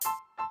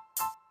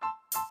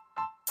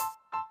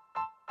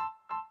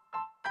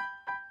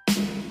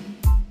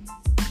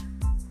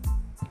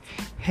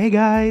Hey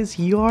guys,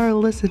 you're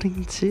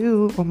listening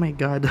to... Oh my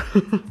god.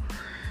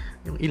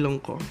 Yung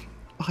ilong ko.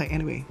 Okay,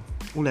 anyway.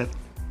 Ulit.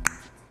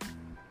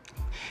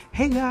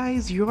 Hey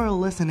guys, you're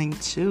listening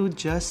to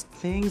Just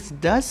Things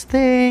Does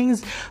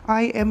Things.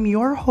 I am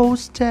your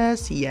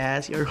hostess.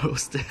 Yes, your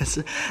hostess.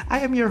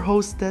 I am your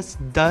hostess,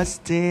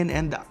 Dustin,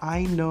 and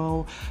I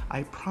know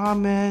I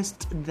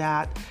promised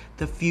that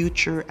the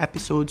future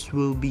episodes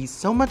will be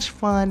so much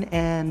fun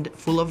and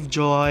full of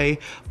joy,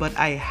 but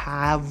I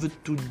have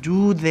to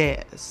do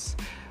this.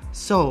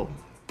 So,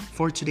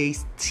 for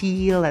today's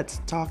tea, let's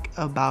talk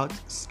about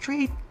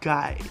straight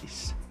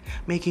guys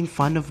making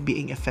fun of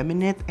being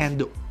effeminate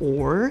and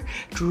or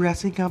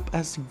dressing up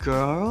as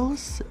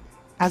girls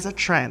as a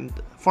trend.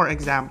 For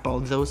example,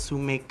 those who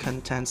make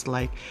contents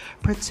like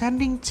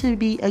pretending to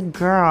be a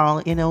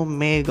girl in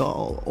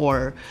Omegle,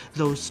 or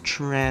those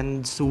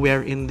trends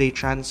wherein they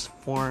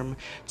transform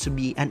to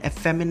be an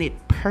effeminate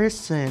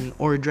person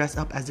or dress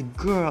up as a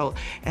girl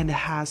and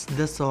has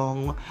the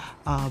song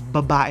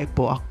Babae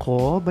Po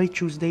Ako by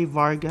Tuesday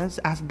Vargas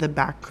as the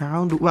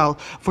background. Well,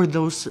 for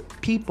those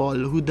people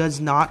who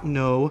does not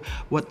know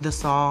what the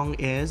song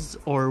is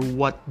or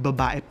what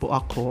Babae Po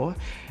Ako,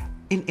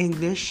 in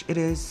English it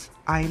is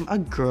I'm a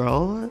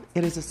girl.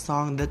 It is a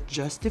song that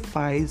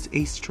justifies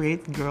a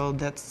straight girl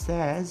that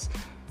says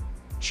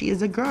she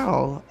is a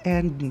girl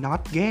and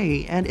not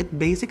gay. And it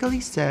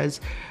basically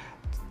says,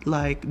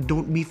 like,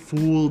 don't be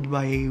fooled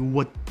by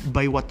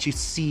what you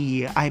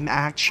see. I'm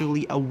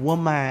actually a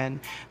woman.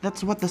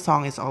 That's what the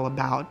song is all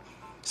about.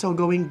 So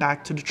going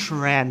back to the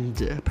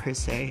trend per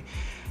se,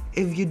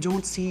 if you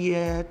don't see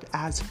it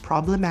as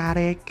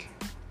problematic,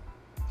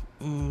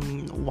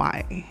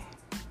 why?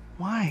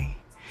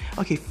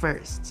 Okay,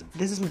 first,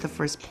 this is the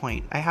first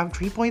point. I have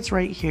 3 points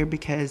right here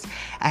because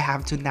I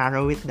have to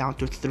narrow it down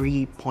to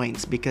 3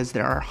 points because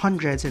there are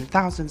hundreds and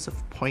thousands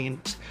of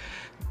points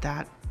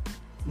that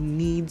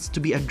needs to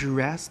be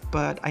addressed,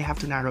 but I have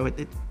to narrow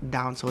it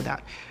down so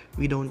that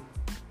we don't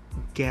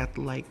get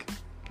like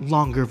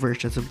longer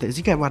versions of this.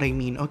 You get what I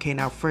mean? Okay,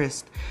 now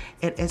first,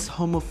 it is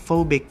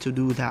homophobic to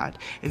do that.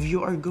 If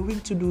you are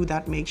going to do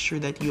that, make sure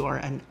that you are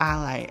an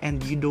ally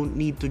and you don't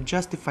need to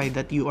justify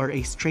that you are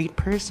a straight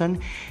person,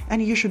 and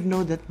you should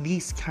know that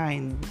this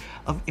kind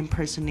of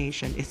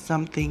impersonation is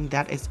something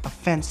that is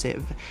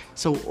offensive.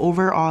 So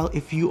overall,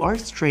 if you are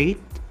straight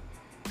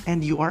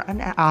and you are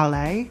an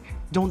ally,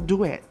 don't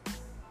do it.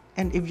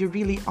 And if you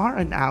really are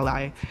an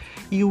ally,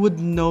 you would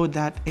know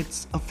that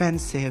it's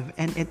offensive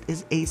and it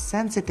is a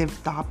sensitive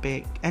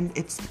topic and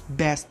it's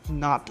best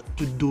not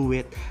to do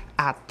it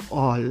at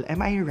all. Am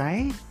I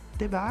right?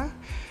 Diba?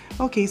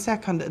 Okay,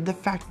 second, the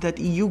fact that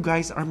you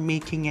guys are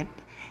making it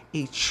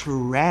a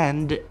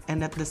trend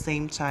and at the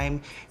same time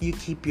you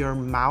keep your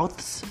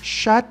mouths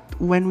shut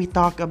when we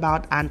talk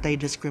about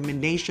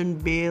anti-discrimination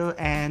bill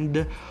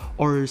and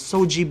or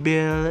SOGI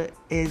bill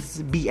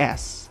is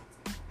BS.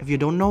 If you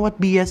don't know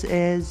what BS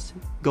is,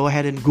 go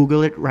ahead and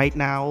Google it right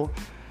now.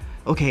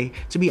 Okay,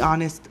 to be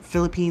honest,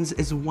 Philippines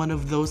is one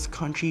of those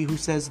countries who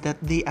says that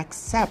they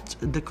accept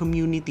the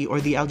community or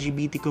the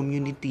LGBT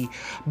community,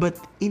 but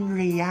in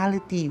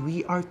reality,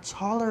 we are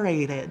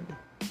tolerated.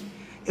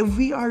 If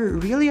we are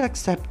really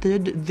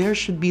accepted, there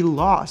should be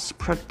laws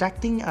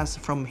protecting us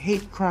from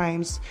hate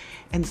crimes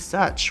and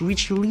such,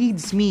 which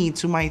leads me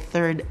to my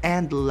third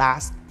and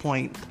last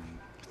point.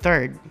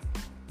 Third,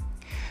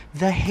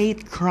 the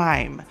hate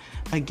crime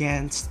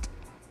against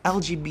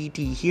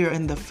LGBT here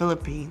in the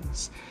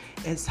Philippines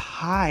is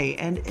high,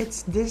 and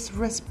it's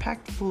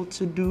disrespectful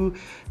to do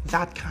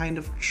that kind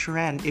of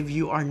trend if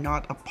you are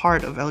not a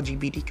part of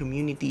LGBT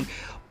community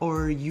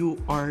or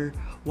you are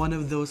one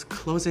of those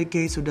closet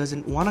gays who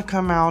doesn't want to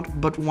come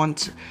out but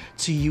want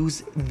to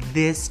use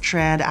this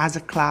trend as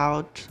a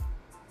clout.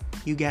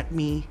 You get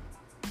me?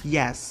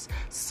 Yes,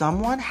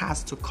 someone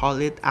has to call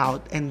it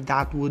out, and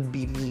that would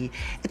be me.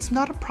 It's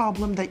not a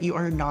problem that you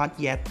are not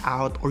yet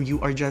out or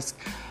you are just,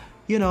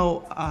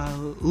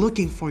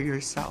 looking for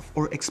yourself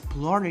or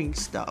exploring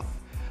stuff.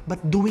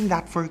 But doing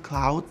that for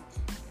clout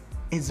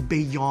is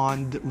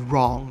beyond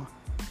wrong.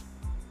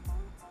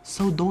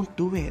 So don't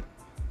do it,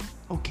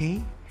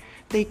 okay?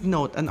 Take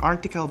note, an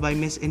article by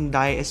Miss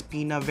Inday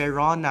Espina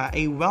Verona,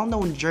 a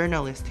well-known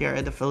journalist here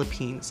in the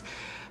Philippines.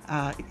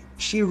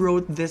 She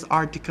wrote this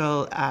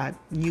article at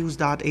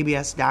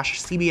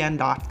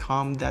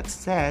news.abs-cbn.com that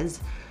says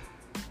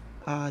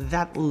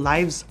that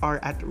lives are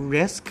at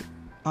risk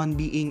on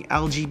being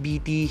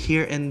LGBT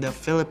here in the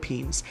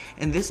Philippines.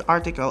 In this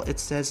article, it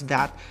says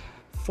that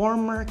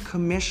former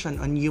Commission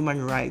on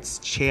Human Rights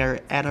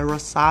Chair Etta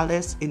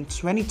Rosales in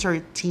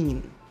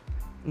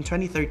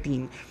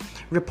 2013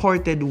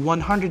 reported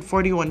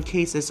 141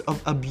 cases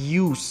of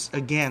abuse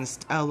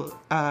against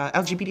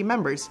LGBT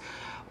members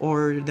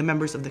or the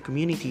members of the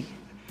community.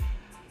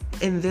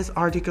 In this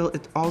article,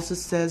 it also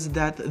says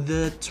that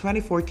the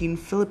 2014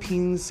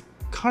 Philippines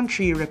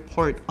country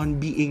report on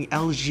being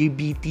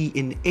LGBT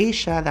in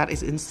Asia that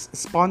is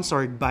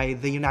sponsored by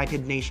the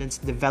United Nations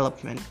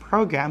Development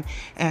Program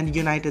and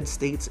United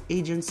States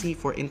Agency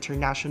for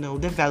International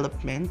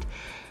Development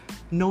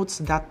notes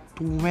that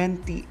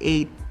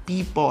 28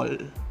 people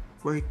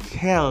were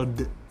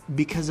killed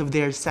because of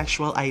their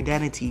sexual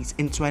identities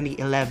in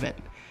 2011.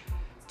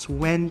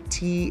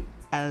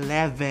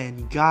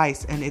 2011,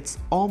 guys, and it's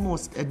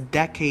almost a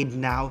decade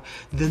now.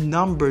 The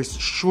numbers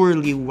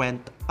surely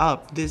went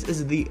up. This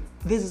is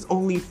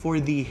only for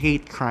the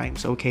hate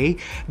crimes, okay?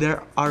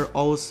 There are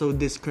also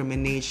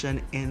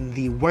discrimination in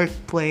the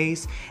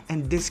workplace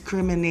and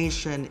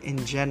discrimination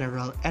in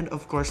general. And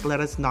of course, let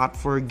us not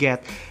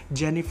forget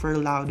Jennifer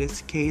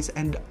Laude's case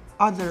and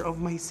other of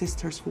my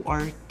sisters who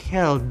are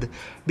killed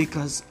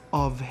because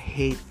of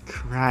hate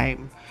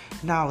crime.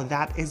 Now,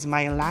 that is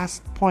my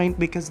last point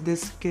because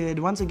this could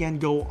once again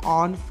go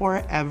on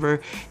forever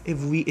if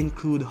we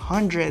include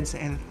hundreds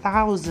and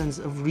thousands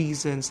of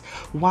reasons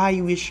why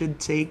we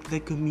should take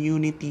the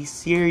community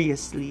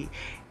seriously.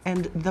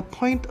 And the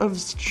point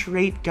of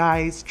straight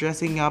guys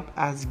dressing up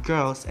as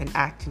girls and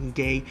acting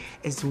gay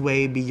is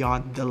way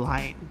beyond the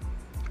line.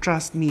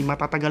 Trust me,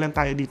 matatagalan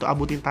tayo dito,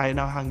 abutin tayo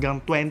ng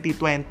hanggang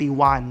 2021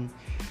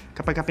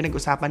 kapag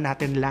pinag-usapan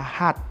natin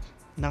lahat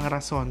ng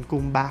rason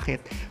kung bakit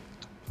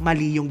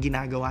mali yung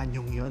ginagawa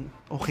nyo yun.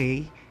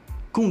 Okay?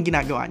 Kung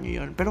ginagawa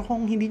nyo yun. Pero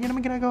kung hindi nyo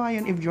naman ginagawa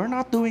yun, if you're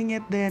not doing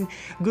it, then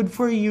good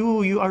for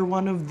you. You are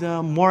one of the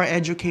more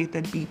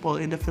educated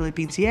people in the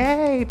Philippines.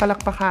 Yay!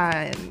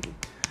 Palakpakan!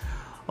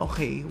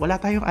 Okay,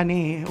 wala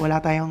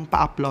tayong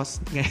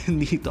pa-applause ngayon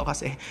dito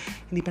kasi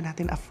hindi pa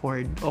natin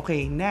afford.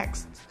 Okay,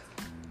 next.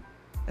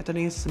 Ito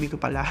na yung sasabihin ko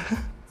pala.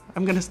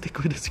 I'm gonna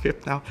stick with the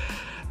script now.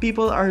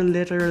 People are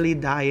literally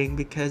dying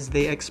because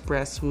they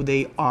express who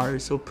they are.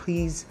 So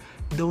please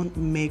don't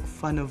make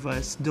fun of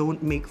us.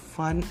 Don't make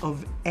fun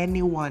of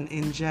anyone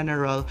in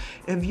general.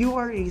 If you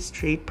are a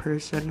straight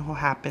person who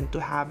happened to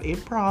have a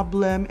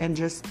problem and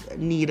just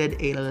needed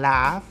a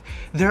laugh,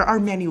 there are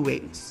many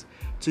ways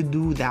to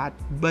do that.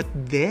 But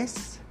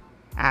this,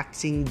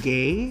 acting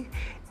gay,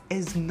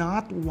 is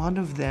not one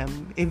of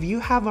them. If you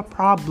have a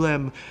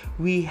problem,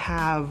 we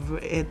have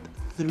it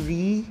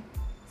 3-4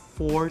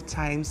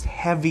 times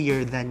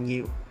heavier than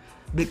you.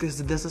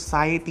 Because the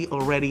society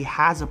already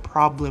has a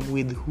problem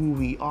with who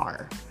we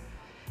are.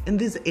 In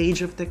this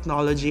age of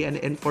technology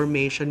and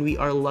information, we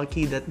are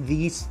lucky that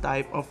this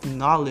type of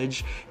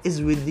knowledge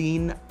is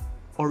within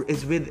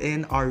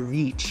our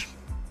reach.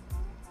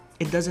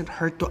 It doesn't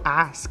hurt to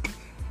ask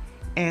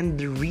and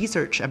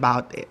research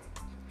about it.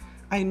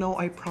 I know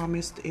I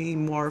promised a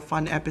more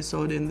fun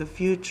episode in the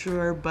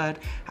future, but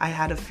I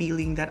had a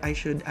feeling that I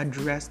should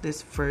address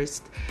this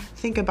first.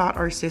 Think about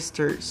our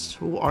sisters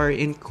who are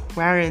in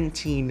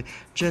quarantine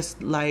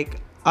just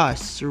like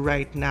us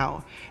right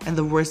now. And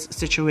the worst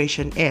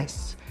situation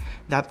is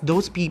that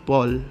those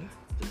people,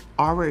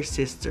 our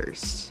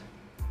sisters,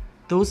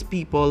 those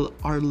people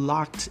are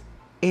locked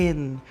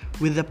in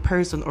with the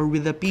person or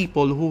with the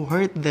people who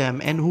hurt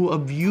them and who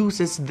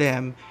abuses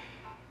them.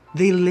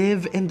 They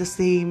live in the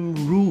same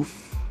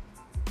roof.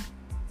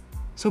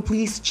 So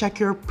please check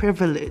your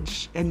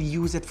privilege and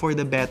use it for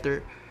the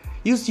better.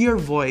 Use your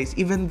voice,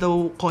 even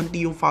though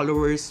konti yung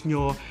followers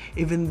nyo,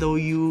 even though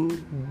you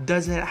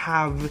doesn't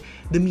have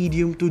the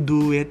medium to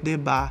do it,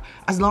 diba?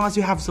 As long as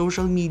you have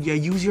social media,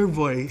 use your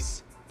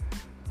voice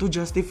to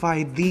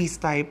justify these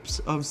types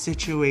of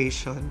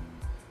situation.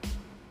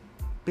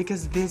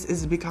 Because this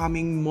is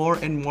becoming more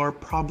and more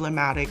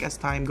problematic as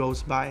time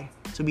goes by,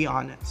 to be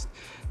honest.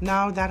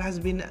 Now, that has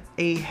been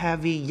a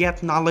heavy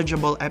yet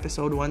knowledgeable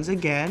episode once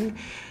again.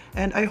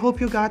 And I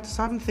hope you got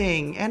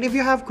something. And if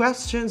you have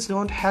questions,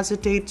 don't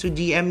hesitate to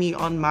DM me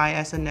on my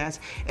SNS.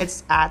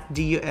 It's at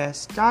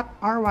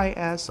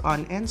dus.rys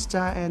on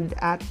Insta and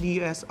at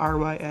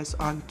dus.rys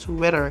on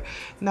Twitter.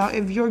 Now,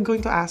 if you're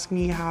going to ask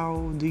me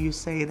how do you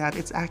say that,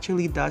 it's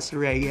actually Das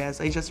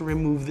Reyes. I just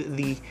removed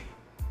the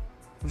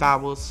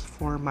vowels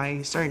for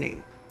my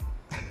surname.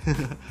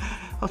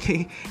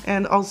 Okay,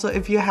 and also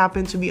if you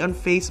happen to be on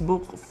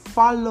Facebook,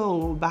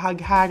 follow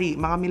Bahaghari,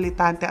 mga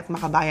militante at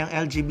makabayang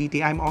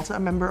LGBT. I'm also a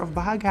member of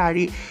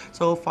Bahaghari,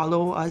 so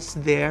follow us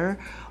there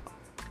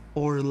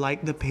or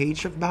like the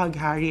page of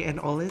Bahaghari and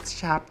all its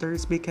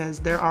chapters because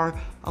there are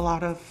a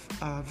lot of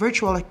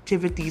virtual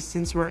activities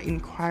since we're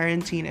in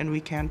quarantine and we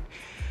can't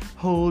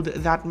hold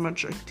that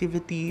much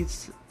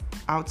activities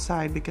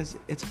outside because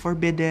it's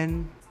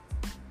forbidden.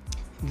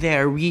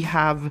 There we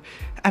have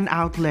an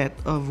outlet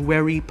of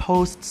where we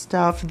post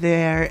stuff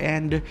there,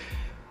 and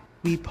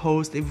we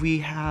post if we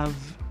have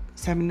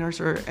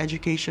seminars or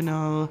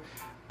educational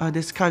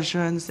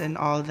discussions and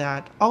all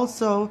that.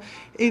 Also,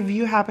 if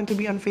you happen to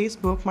be on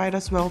Facebook, might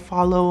as well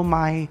follow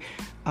my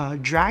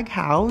drag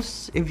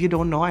house. If you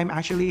don't know, I'm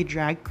actually a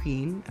drag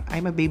queen.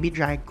 I'm a baby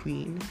drag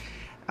queen.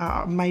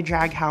 My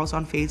drag house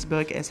on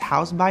Facebook is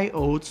House by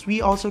Oats. We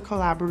also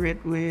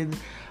collaborate with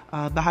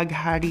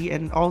Bahaghari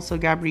and also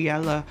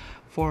Gabriella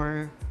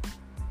for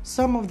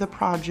some of the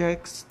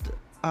projects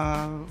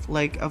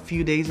like a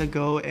few days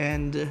ago.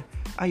 And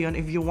ayun,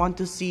 if you want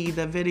to see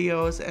the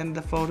videos and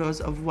the photos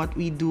of what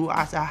we do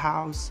as a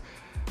house,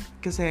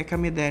 kasi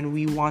kami then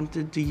we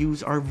wanted to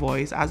use our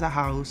voice as a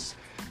house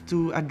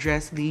to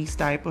address these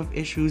type of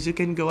issues, you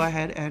can go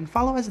ahead and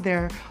follow us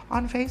there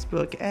on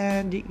Facebook.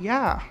 And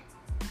yeah,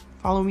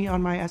 follow me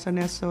on my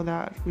SNS so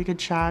that we could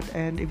chat.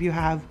 And if you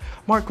have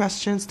more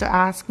questions to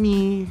ask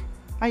me,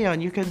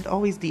 ayun, you could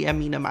always DM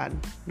me naman.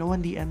 No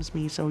one DMs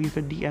me, so you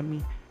could DM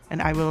me.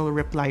 And I will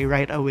reply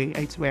right away,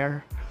 I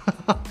swear.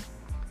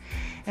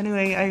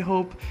 Anyway, I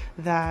hope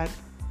that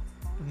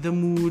the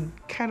mood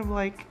kind of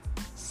like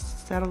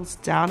settles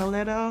down a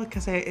little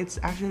because it's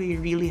actually a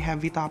really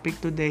heavy topic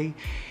today.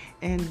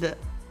 And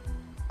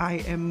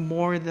I am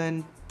more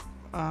than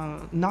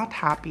not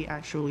happy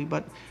actually,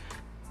 but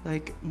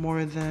like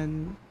more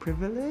than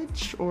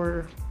privileged,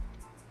 or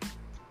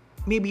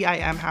maybe I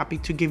am happy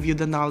to give you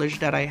the knowledge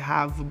that I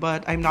have,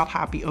 but I'm not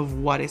happy of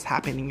what is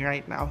happening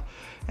right now.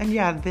 And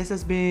yeah, this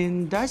has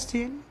been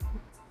Dustin.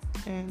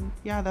 And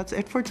yeah, that's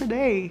it for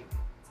today.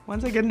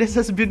 Once again, this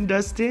has been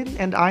Dustin,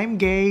 and I'm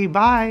gay.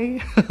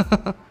 Bye.